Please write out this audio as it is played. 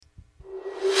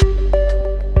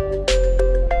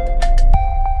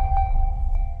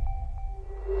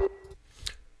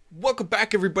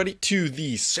back, everybody, to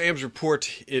the Sam's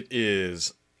Report. It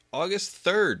is August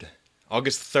 3rd.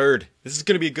 August 3rd. This is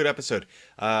going to be a good episode.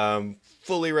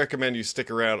 Fully recommend you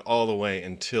stick around all the way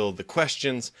until the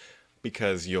questions,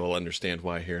 because you'll understand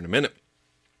why here in a minute.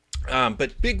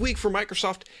 But big week for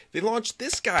Microsoft. They launched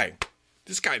this guy.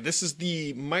 This is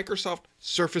the Microsoft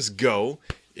Surface Go.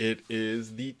 It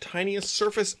is the tiniest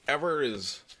Surface ever.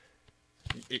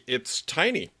 It's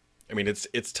tiny. I mean,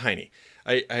 it's tiny.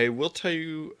 I will tell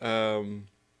you, I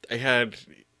had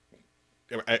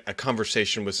a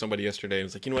conversation with somebody yesterday, and I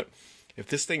was like, you know what? If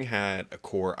this thing had a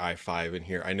Core i5 in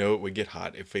here, I know it would get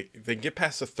hot. If they get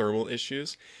past the thermal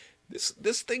issues,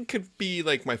 this thing could be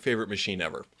like my favorite machine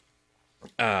ever.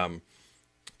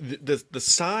 The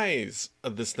size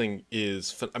of this thing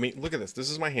is, I mean, look at this.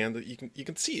 This is my hand. That you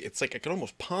can see. It's like I can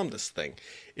almost palm this thing.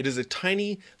 It is a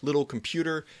tiny little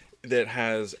computer that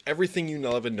has everything you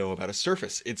love and know about a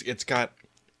Surface.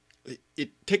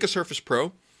 Take a Surface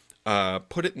Pro,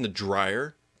 put it in the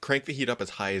dryer, crank the heat up as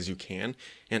high as you can,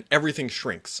 and everything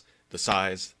shrinks. The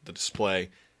size, the display,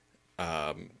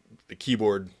 the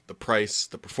keyboard, the price,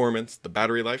 the performance, the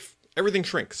battery life, everything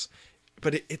shrinks.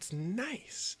 But it's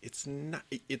nice. It's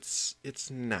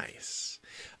nice.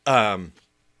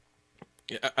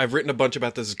 I've written a bunch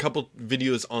about this. A couple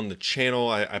videos on the channel.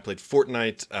 I played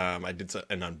Fortnite. I did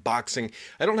an unboxing.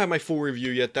 I don't have my full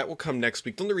review yet. That will come next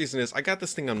week. The only reason is I got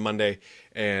this thing on Monday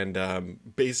and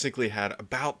basically had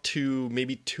about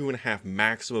maybe 2.5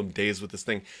 maximum days with this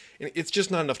thing. And it's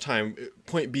just not enough time.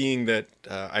 Point being that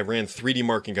I ran 3D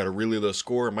Mark and got a really low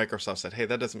score. And Microsoft said, hey,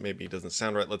 that doesn't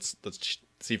sound right. Let's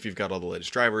see if you've got all the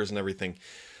latest drivers and everything.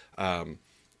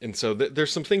 And so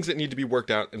there's some things that need to be worked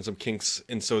out and some kinks.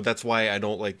 And so that's why I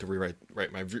don't like to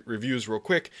write my reviews real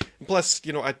quick. And plus,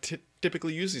 I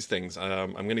typically use these things.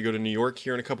 I'm going to go to New York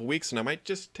here in a couple weeks, and I might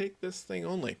just take this thing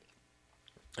only.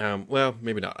 Well,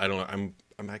 maybe not. I don't know.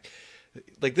 I'm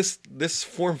like this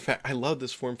form factor. I love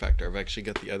this form factor. I've actually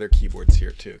got the other keyboards here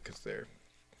too, because they're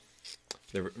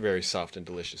very soft and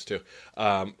delicious too.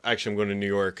 Actually, I'm going to New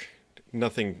York.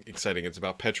 Nothing exciting. It's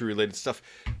about Petri-related stuff.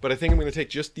 But I think I'm going to take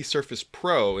just the Surface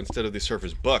Pro instead of the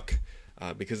Surface Book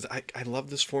because I love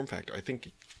this form factor. I think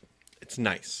it's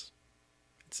nice.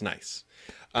 It's nice.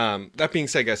 That being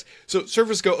said, guys, so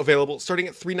Surface Go available starting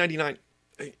at $399.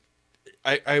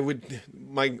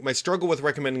 My struggle with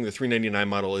recommending the $399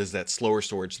 model is that slower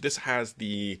storage. This has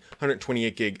the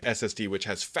 128 gig SSD, which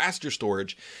has faster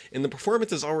storage, and the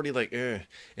performance is already like,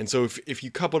 And so if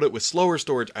you coupled it with slower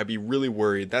storage, I'd be really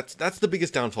worried. That's the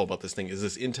biggest downfall about this thing is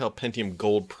this Intel Pentium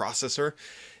Gold processor.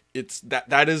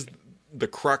 That is the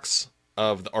crux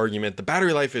of the argument. The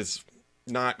battery life is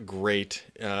not great.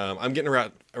 I'm getting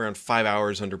around 5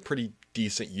 hours under pretty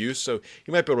decent use, so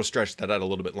you might be able to stretch that out a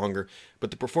little bit longer.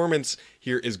 But the performance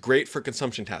here is great for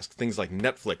consumption tasks, things like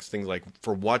Netflix, things like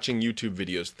for watching YouTube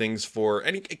videos, things for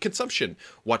any consumption,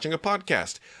 watching a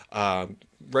podcast,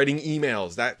 writing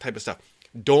emails, that type of stuff.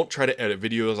 Don't try to edit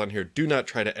videos on here. Do not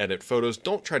try to edit photos.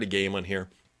 Don't try to game on here.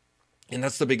 And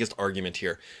that's the biggest argument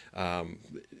here.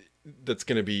 That's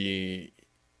going to be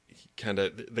kind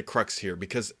of the crux here,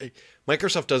 because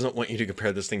Microsoft doesn't want you to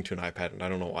compare this thing to an iPad, and I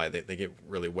don't know why. They get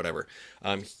really whatever.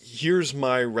 Here's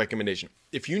my recommendation.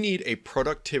 If you need a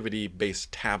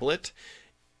productivity-based tablet,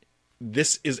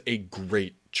 this is a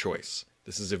great choice.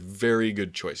 This is a very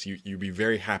good choice. You'd be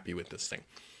very happy with this thing.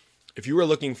 If you were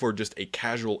looking for just a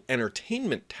casual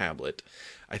entertainment tablet,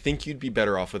 I think you'd be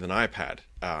better off with an iPad.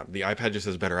 The iPad just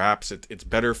has better apps. It's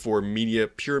better for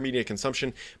pure media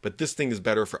consumption, but this thing is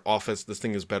better for Office. This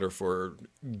thing is better for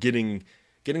getting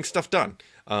stuff done.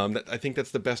 I think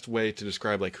that's the best way to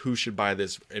describe like who should buy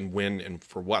this and when and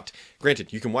for what.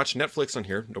 Granted, you can watch Netflix on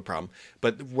here, no problem.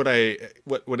 But what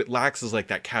it lacks is like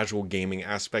that casual gaming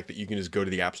aspect that you can just go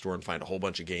to the App Store and find a whole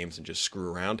bunch of games and just screw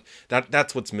around.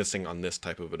 That's what's missing on this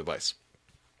type of a device.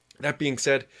 That being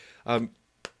said,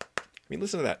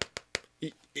 listen to that.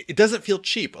 It doesn't feel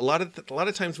cheap. A lot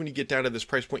of times when you get down to this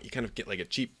price point, you kind of get like a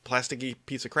cheap plasticky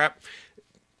piece of crap.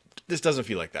 This doesn't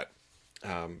feel like that.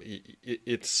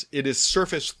 It is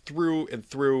Surface through and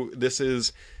through. This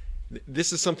is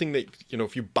something that,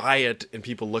 if you buy it and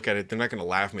people look at it, they're not going to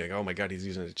laugh at me like, oh my God, he's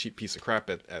using a cheap piece of crap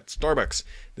at Starbucks.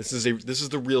 This is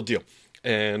the real deal.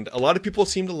 And a lot of people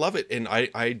seem to love it. And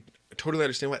I totally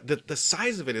understand why. The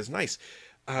size of it is nice.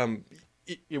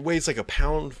 It weighs like a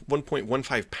pound,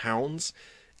 1.15 pounds.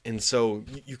 And so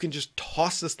you can just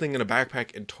toss this thing in a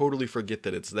backpack and totally forget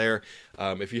that it's there.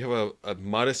 If you have a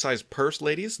modest-sized purse,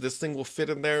 ladies, this thing will fit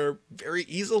in there very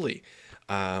easily.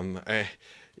 Men,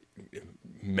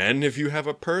 if you have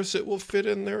a purse, it will fit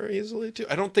in there easily too.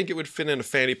 I don't think it would fit in a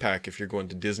fanny pack if you're going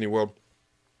to Disney World.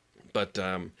 But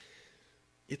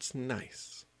it's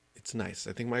nice. It's nice.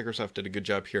 I think Microsoft did a good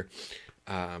job here.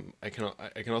 I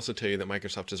can also tell you that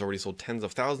Microsoft has already sold tens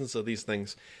of thousands of these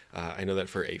things. I know that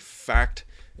for a fact,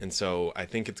 and so I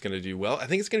think it's going to do well. I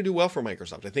think it's going to do well for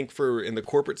Microsoft. I think for in the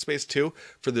corporate space too,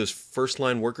 for those first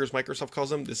line workers, Microsoft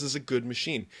calls them, this is a good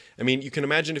machine. I mean, you can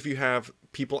imagine if you have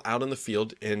people out in the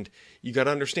field, and you got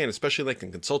to understand, especially like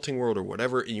in consulting world or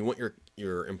whatever, and you want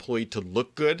your employee to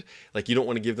look good, like you don't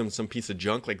want to give them some piece of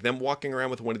junk, like them walking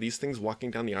around with one of these things, walking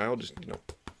down the aisle, just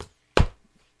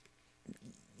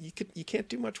you can't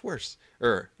do much worse,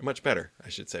 or much better, I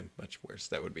should say. Much worse.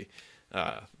 That would be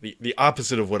the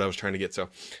opposite of what I was trying to get. So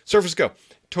Surface Go,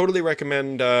 totally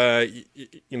recommend.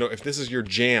 If this is your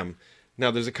jam. Now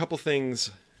there's a couple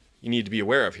things you need to be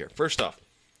aware of here. First off,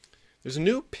 there's a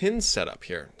new pin setup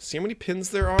here. See how many pins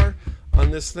there are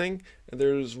on this thing?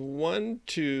 There's 1,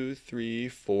 2, 3,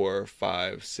 4,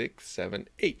 5, 6, 7,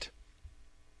 8.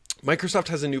 Microsoft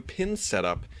has a new pin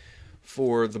setup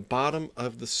for the bottom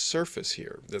of the Surface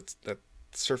here. That's that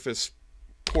Surface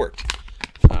port.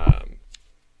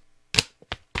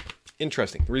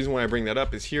 Interesting. The reason why I bring that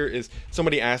up is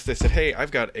somebody asked, they said, hey, I've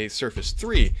got a Surface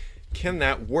 3. Can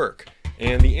that work?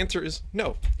 And the answer is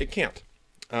no, it can't.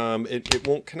 It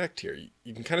won't connect here.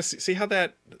 You can kind of see how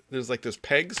that, there's like those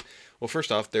pegs. Well,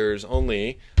 first off,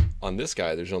 on this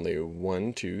guy, there's only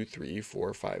 1, 2, 3,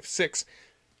 4, 5, 6.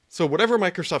 So whatever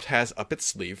Microsoft has up its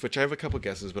sleeve, which I have a couple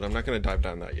guesses, but I'm not going to dive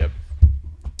down that yet.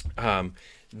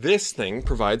 This thing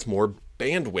provides more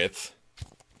bandwidth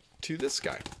to this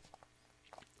guy.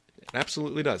 It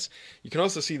absolutely does. You can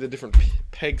also see the different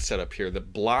peg setup here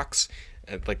that blocks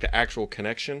like the actual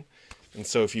connection. And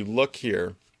so if you look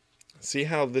here, see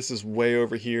how this is way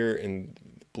over here and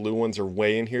the blue ones are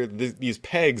way in here? These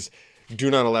pegs do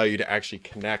not allow you to actually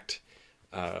connect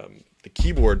the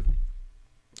keyboard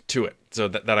to it. So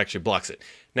that actually blocks it.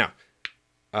 Now,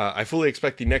 I fully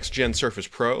expect the next gen Surface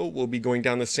Pro will be going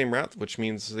down the same route, which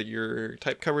means that your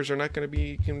type covers are not going to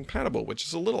be compatible, which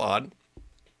is a little odd.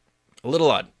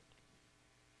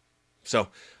 So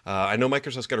I know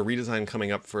Microsoft's got a redesign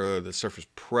coming up for the Surface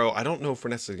Pro. I don't know if we're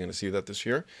necessarily going to see that this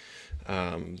year.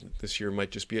 This year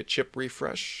might just be a chip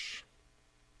refresh.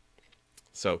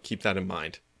 So keep that in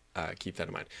mind.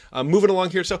 Moving along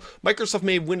here. So Microsoft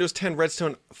made Windows 10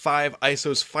 Redstone 5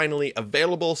 ISOs finally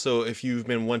available. So if you've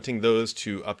been wanting those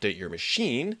to update your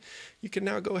machine, you can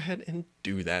now go ahead and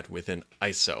do that with an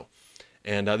ISO.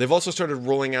 And they've also started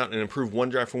rolling out an improved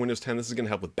OneDrive for Windows 10. This is going to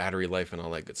help with battery life and all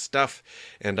that good stuff.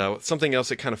 And something else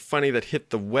that kind of funny that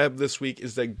hit the web this week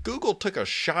is that Google took a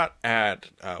shot at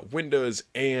Windows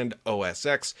and OS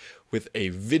X with a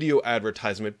video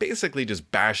advertisement, basically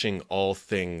just bashing all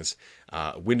things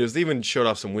Windows. They even showed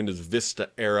off some Windows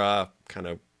Vista era kind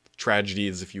of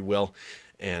tragedies, if you will.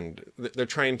 And they're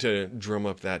trying to drum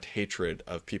up that hatred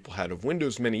of people had of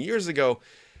Windows many years ago.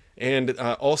 And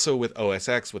also with OS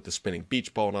X, with the spinning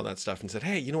beach ball and all that stuff, and said,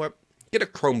 hey, you know what? Get a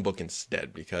Chromebook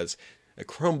instead, because a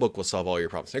Chromebook will solve all your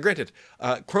problems. Now, granted,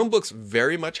 Chromebooks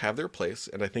very much have their place,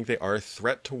 and I think they are a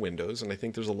threat to Windows, and I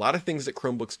think there's a lot of things that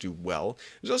Chromebooks do well.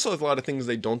 There's also a lot of things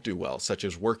they don't do well, such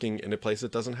as working in a place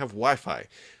that doesn't have Wi-Fi.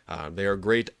 They are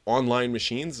great online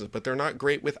machines, but they're not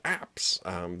great with apps.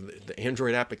 The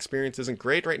Android app experience isn't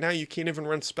great. Right now, you can't even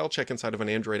run spell check inside of an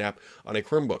Android app on a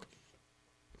Chromebook.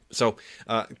 So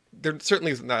there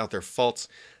certainly is not their faults,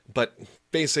 but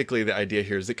basically the idea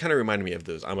here is it kind of reminded me of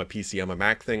those I'm a PC, I'm a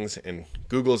Mac things, and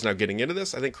Google is now getting into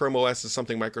this. I think Chrome OS is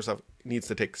something Microsoft needs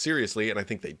to take seriously, and I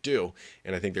think they do,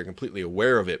 and I think they're completely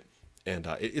aware of it. And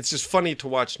it's just funny to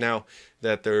watch now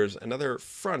that there's another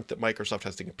front that Microsoft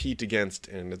has to compete against,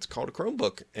 and it's called a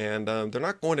Chromebook, and they're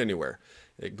not going anywhere.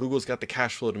 Google's got the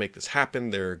cash flow to make this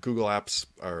happen. Their Google apps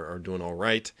are doing all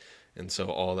right, and so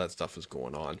all that stuff is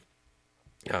going on.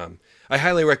 I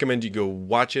highly recommend you go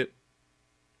watch it.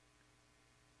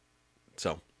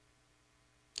 So,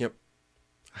 yep,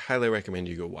 I highly recommend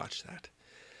you go watch that.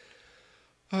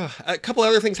 A couple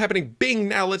other things happening. Bing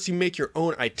now lets you make your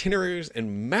own itineraries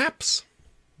and maps.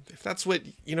 If that's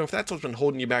what's been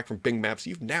holding you back from Bing Maps,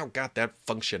 you've now got that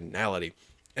functionality.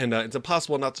 And it's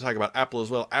impossible not to talk about Apple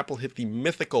as well. Apple hit the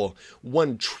mythical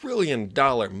 $1 trillion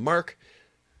mark.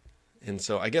 And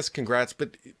so I guess congrats,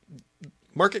 but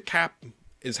market cap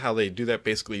is how they do that.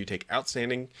 Basically, you take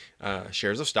outstanding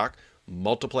shares of stock,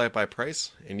 multiply it by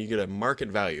price, and you get a market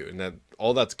value. And that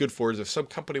all that's good for is if some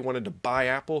company wanted to buy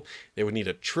Apple, they would need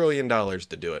 $1 trillion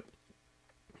to do it.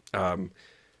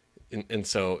 And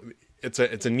so it's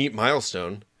a neat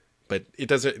milestone, but it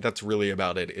doesn't. That's really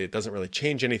about it. It doesn't really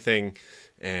change anything.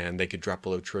 And they could drop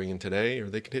below $1 trillion today,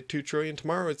 or they could hit $2 trillion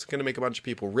tomorrow. It's going to make a bunch of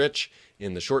people rich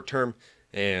in the short term,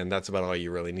 and that's about all you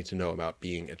really need to know about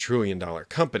being $1 trillion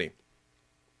company.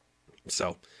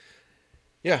 So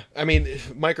yeah, I mean,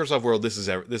 Microsoft World.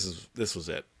 This was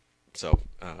it. So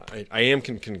I am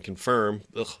can confirm.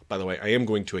 By the way, I am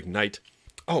going to Ignite.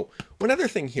 Oh, one other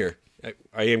thing here.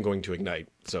 I am going to Ignite,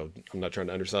 so I'm not trying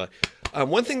to undersell it.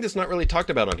 One thing that's not really talked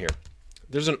about on here.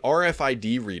 There's an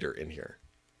RFID reader in here.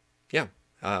 Yeah.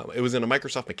 It was in a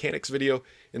Microsoft Mechanics video,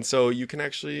 and so you can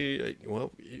actually,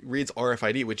 well, it reads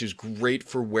RFID, which is great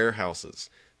for warehouses.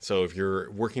 So if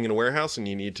you're working in a warehouse and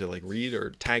you need to like read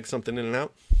or tag something in and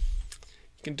out,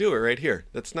 you can do it right here.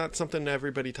 That's not something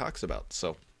everybody talks about.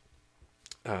 So,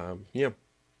 yeah,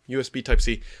 USB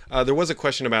Type-C. There was a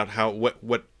question about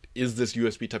what is this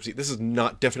USB Type-C? This is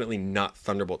definitely not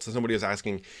Thunderbolt. So somebody was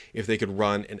asking if they could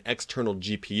run an external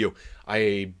GPU.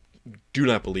 I do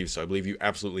not believe so. I believe you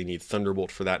absolutely need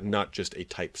Thunderbolt for that, not just a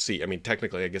Type-C. I mean,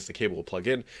 technically, I guess the cable will plug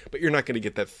in, but you're not going to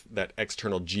get that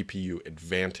external GPU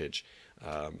advantage.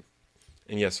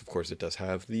 And yes, of course, it does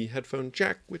have the headphone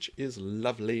jack, which is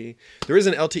lovely. There is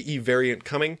an LTE variant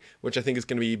coming, which I think is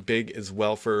going to be big as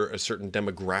well for a certain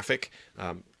demographic.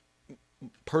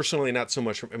 Personally, not so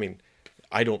much. I mean,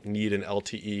 I don't need an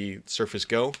LTE Surface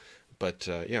Go. But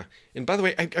yeah, and by the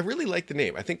way, I really like the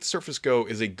name. I think the Surface Go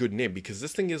is a good name because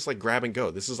this thing is like grab and go.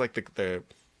 This is like the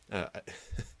I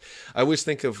always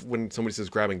think of when somebody says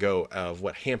grab and go of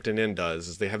what Hampton Inn does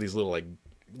is they have these little like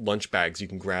lunch bags you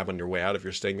can grab on your way out if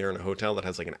you're staying there in a hotel that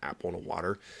has like an apple and a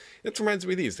water. It reminds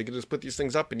me of these. They can just put these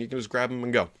things up and you can just grab them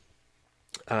and go.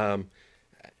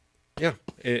 Yeah,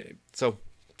 so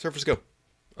Surface Go.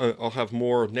 I'll have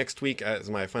more next week as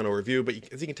my final review, but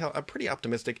as you can tell, I'm pretty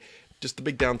optimistic. Just the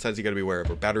big downsides you got to be aware of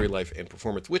are battery life and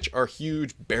performance, which are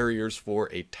huge barriers for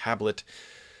a tablet.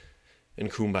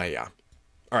 And kumbaya.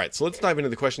 All right, so let's dive into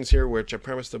the questions here, which I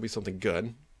promise there'll be something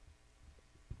good.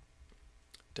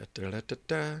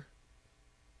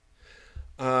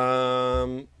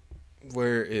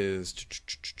 Where is...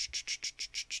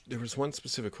 There was one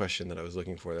specific question that I was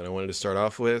looking for that I wanted to start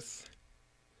off with.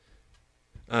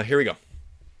 Here we go.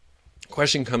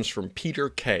 Question comes from Peter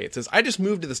K. It says, I just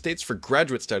moved to the States for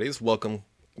graduate studies. Welcome,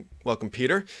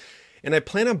 Peter. And I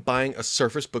plan on buying a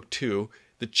Surface Book 2,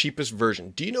 the cheapest version.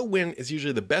 Do you know when is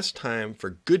usually the best time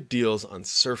for good deals on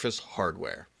Surface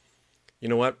hardware? You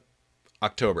know what?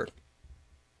 October.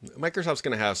 Microsoft's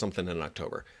going to have something in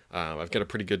October. I've got a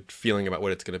pretty good feeling about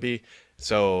what it's going to be.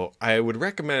 So I would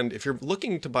recommend, if you're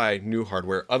looking to buy new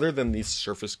hardware other than the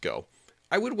Surface Go,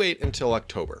 I would wait until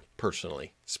October,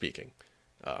 personally speaking.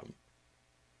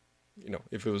 You know,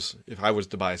 if I was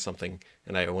to buy something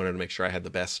and I wanted to make sure I had the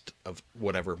best of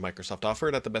whatever Microsoft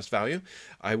offered at the best value,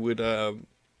 I would hold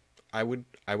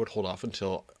off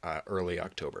until early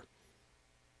October.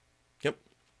 Yep.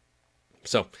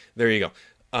 So there you go.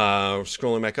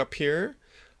 Scrolling back up here.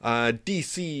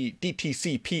 DTCPSS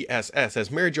has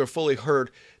Mary Jo fully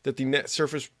heard that the Net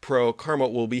Surface Pro Karma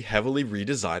will be heavily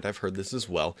redesigned. I've heard this as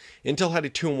well. Intel had a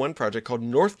 2-in-1 project called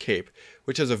North Cape,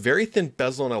 which has a very thin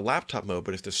bezel in a laptop mode,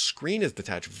 but if the screen is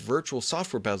detached, virtual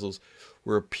software bezels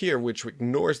will appear, which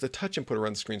ignores the touch input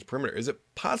around the screen's perimeter. Is it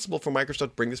possible for Microsoft to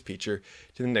bring this feature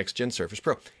to the next-gen Surface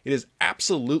Pro? It is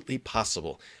absolutely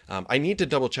possible. I need to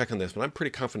double-check on this, but I'm pretty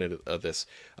confident of this.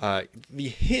 The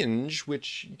hinge,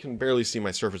 which you can barely see my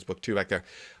Surface Book 2 back there,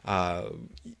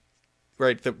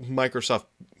 right, that Microsoft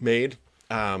made,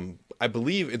 I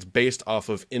believe it's based off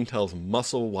of Intel's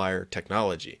muscle wire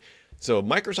technology. So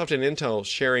Microsoft and Intel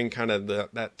sharing kind of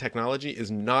that technology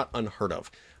is not unheard of.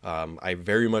 I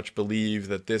very much believe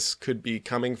that this could be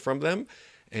coming from them,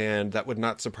 and that would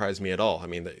not surprise me at all. I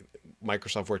mean,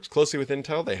 Microsoft works closely with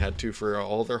Intel. They had to for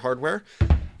all their hardware,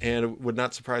 and it would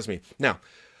not surprise me. Now,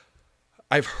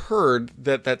 I've heard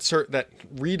that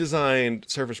redesigned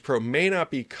Surface Pro may not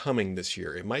be coming this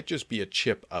year. It might just be a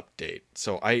chip update.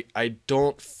 So I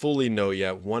don't fully know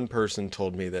yet. One person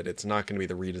told me that it's not going to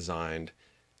be the redesigned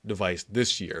device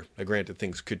this year. Now, granted,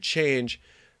 things could change,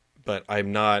 but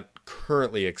I'm not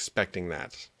currently expecting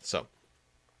that. So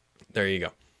there you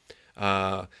go.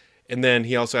 And then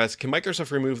he also asked, can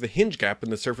Microsoft remove the hinge gap in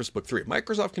the Surface Book 3?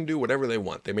 Microsoft can do whatever they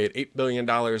want. They made $8 billion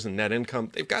in net income.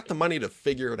 They've got the money to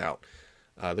figure it out.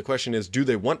 The question is, do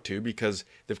they want to? Because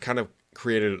they've kind of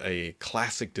created a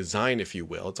classic design, if you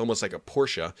will. It's almost like a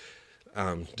Porsche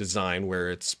design where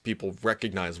it's people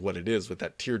recognize what it is with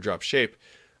that teardrop shape.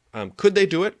 Could they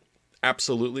do it?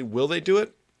 Absolutely. Will they do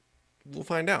it? We'll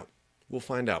find out.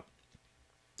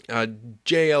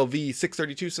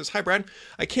 JLV632 says, hi, Brad.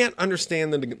 I can't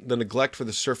understand the neglect for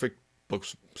the Surface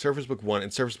Book 1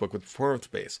 and Surface Book with performance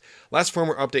base. Last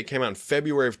firmware update came out in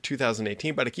February of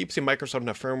 2018, but I keep seeing Microsoft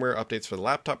have firmware updates for the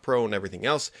Laptop Pro and everything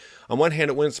else. On one hand,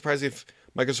 it wouldn't surprise me if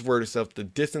Microsoft were to sell the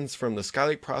distance from the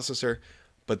Skylake processor,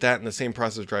 but that in the same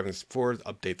process driving forward,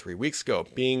 update 3 weeks ago,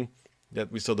 being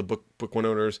that we saw the Book One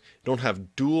owners don't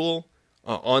have dual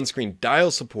on-screen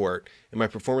dial support, and my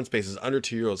performance base is under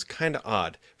 €2, kind of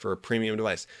odd for a premium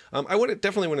device. I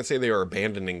definitely want to say they are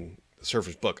abandoning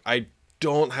Surface Book. I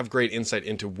don't have great insight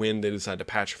into when they decide to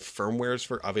patch firmwares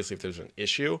for, obviously, if there's an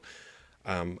issue.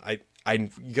 You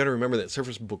got to remember that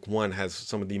Surface Book 1 has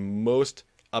some of the most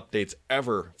updates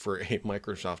ever for a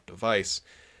Microsoft device,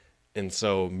 and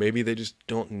so maybe they just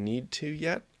don't need to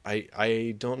yet.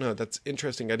 I don't know. That's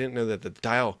interesting. I didn't know that the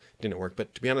dial didn't work,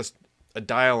 but to be honest, a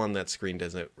dial on that screen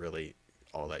doesn't really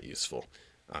all that useful,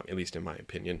 at least in my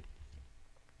opinion.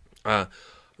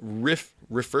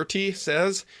 Rifferty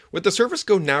says, with the Surface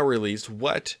Go now released,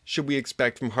 what should we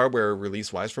expect from hardware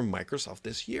release-wise from Microsoft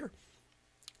this year?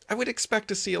 I would expect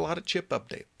to see a lot of chip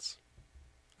updates.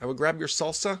 I would grab your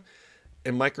salsa,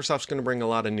 and Microsoft's going to bring a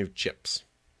lot of new chips.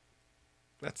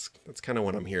 That's kind of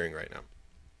what I'm hearing right now.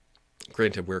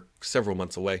 Granted, we're several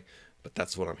months away, but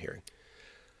that's what I'm hearing.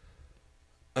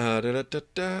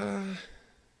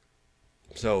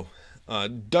 So,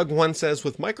 Doug1 says,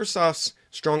 with Microsoft's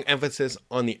strong emphasis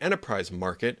on the enterprise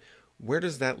market, where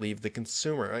does that leave the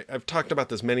consumer? I've talked about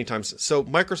this many times. So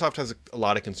Microsoft has a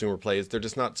lot of consumer plays. They're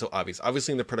just not so obvious.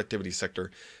 Obviously in the productivity sector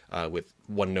with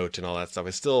OneNote and all that stuff,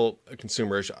 it's still a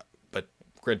consumerish, but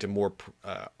granted more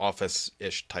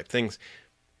Office-ish type things.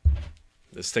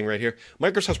 This thing right here.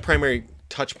 Microsoft's primary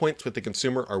touch points with the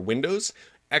consumer are Windows,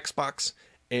 Xbox,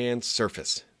 and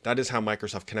Surface. That is how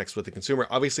Microsoft connects with the consumer.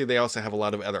 Obviously, they also have a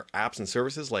lot of other apps and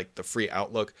services like the free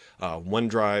Outlook,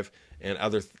 OneDrive, and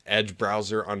other Edge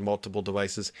browser on multiple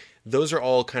devices. Those are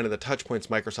all kind of the touch points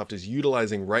Microsoft is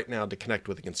utilizing right now to connect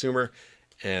with the consumer,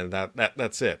 and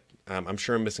that's it. I'm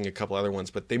sure I'm missing a couple other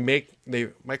ones, but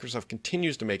Microsoft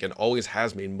continues to make and always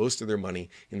has made most of their money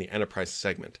in the enterprise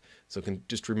segment. So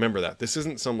just remember that. This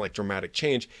isn't some like dramatic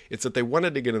change. It's that they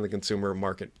wanted to get in the consumer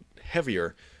market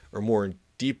heavier or more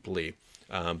deeply,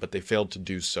 but they failed to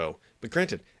do so. But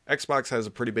granted, Xbox has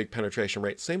a pretty big penetration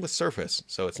rate. Same with Surface,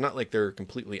 so it's not like they're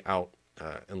completely out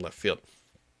in left field.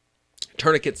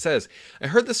 Tourniquet says, I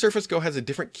heard the Surface Go has a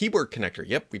different keyboard connector.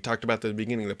 Yep, we talked about that at the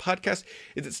beginning of the podcast.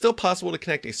 Is it still possible to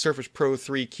connect a Surface Pro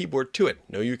 3 keyboard to it?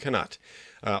 No, you cannot.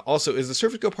 Also, is the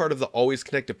Surface Go part of the always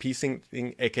connect to PC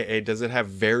thing, aka does it have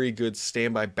very good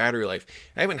standby battery life?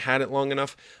 I haven't had it long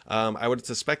enough. I would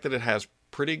suspect that it has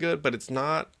pretty good, but it's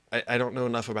not. I don't know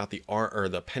enough about the ARM or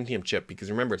the Pentium chip because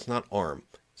remember, it's not ARM.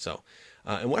 So,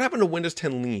 and what happened to Windows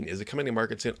 10 Lean? Is it coming to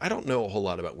market soon? I don't know a whole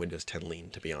lot about Windows 10 Lean,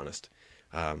 to be honest.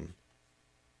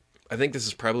 I think this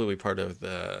is probably part of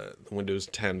the Windows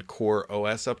 10 Core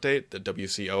OS update, the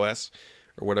WCOS,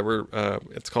 or whatever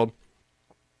it's called.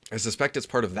 I suspect it's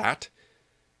part of that,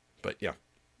 but yeah.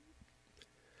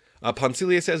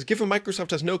 Poncelia says, given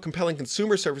Microsoft has no compelling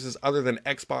consumer services other than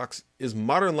Xbox, is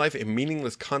modern life a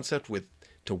meaningless concept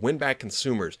to win back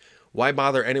consumers? Why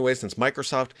bother anyway since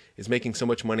Microsoft is making so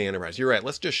much money enterprise? You're right,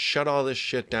 let's just shut all this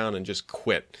shit down and just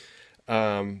quit.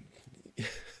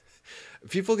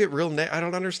 People get real... I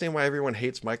don't understand why everyone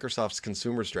hates Microsoft's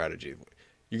consumer strategy.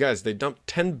 You guys, they dumped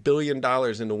 $10 billion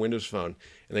into Windows Phone,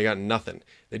 and they got nothing.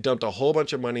 They dumped a whole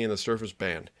bunch of money in the Surface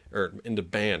Band, or into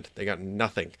Band. They got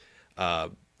nothing.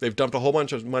 They've dumped a whole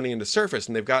bunch of money into Surface,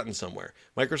 and they've gotten somewhere.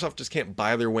 Microsoft just can't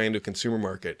buy their way into a consumer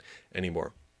market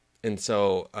anymore. And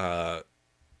so,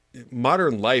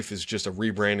 modern life is just a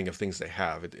rebranding of things they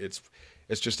have. It's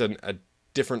just a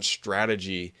different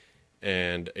strategy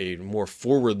and a more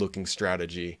forward-looking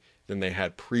strategy than they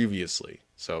had previously.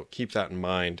 So keep that in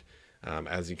mind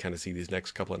as you kind of see these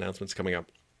next couple announcements coming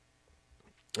up.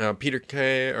 Peter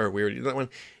K, or we already did that one.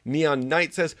 Neon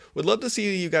Knight says, would love to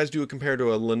see you guys do a compare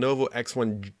to a Lenovo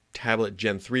X1 tablet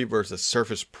Gen 3 versus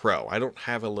Surface Pro. I don't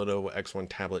have a Lenovo X1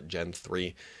 tablet Gen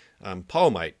 3. Paul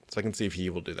might, so I can see if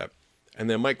he will do that. And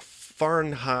then Mike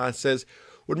Farnha says,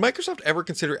 would Microsoft ever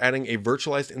consider adding a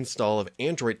virtualized install of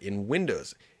Android in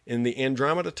Windows? In the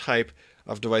Andromeda type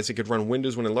of device, it could run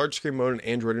Windows when in large screen mode and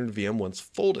Android and VM once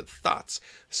folded. Thoughts?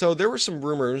 So there were some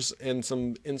rumors and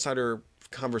some insider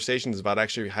conversations about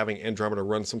actually having Andromeda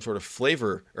run some sort of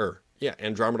flavor,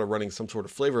 Andromeda running some sort of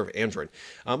flavor of Android.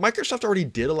 Microsoft already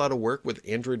did a lot of work with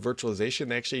Android virtualization.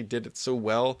 They actually did it so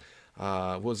well.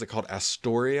 What was it called?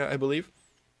 Astoria, I believe.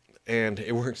 And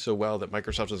it worked so well that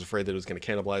Microsoft was afraid that it was going to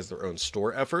cannibalize their own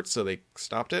store efforts, so they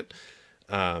stopped it.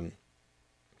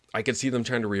 I could see them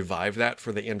trying to revive that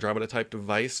for the Andromeda type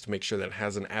device to make sure that it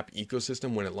has an app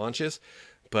ecosystem when it launches,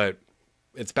 but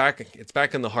it's back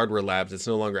in the hardware labs. It's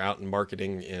no longer out in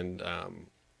marketing and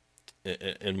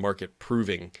market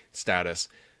proving status.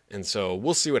 And so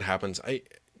we'll see what happens.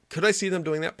 Could I see them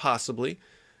doing that? Possibly.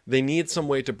 they need some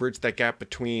way to bridge that gap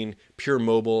between pure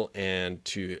mobile and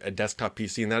to a desktop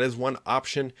PC, and that is one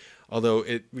option, although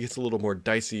it gets a little more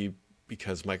dicey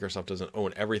because Microsoft doesn't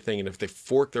own everything, and if they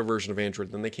fork their version of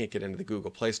Android, then they can't get into the Google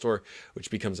Play Store, which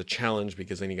becomes a challenge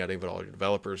because then you got to get all your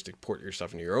developers to port your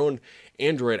stuff into your own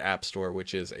Android app store,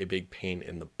 which is a big pain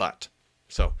in the butt.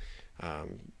 So a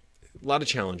lot of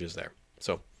challenges there.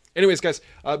 So anyways, guys,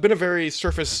 been a very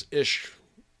surface-ish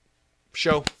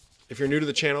show. If you're new to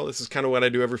the channel, this is kind of what I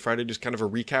do every Friday, just kind of a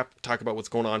recap, talk about what's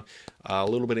going on, a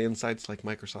little bit of insights like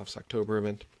Microsoft's October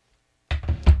event.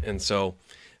 And so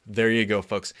there you go,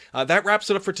 folks. That wraps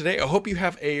it up for today. I hope you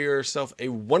have yourself a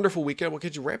wonderful weekend. We'll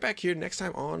catch you right back here next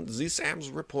time on ZSAM's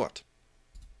Report.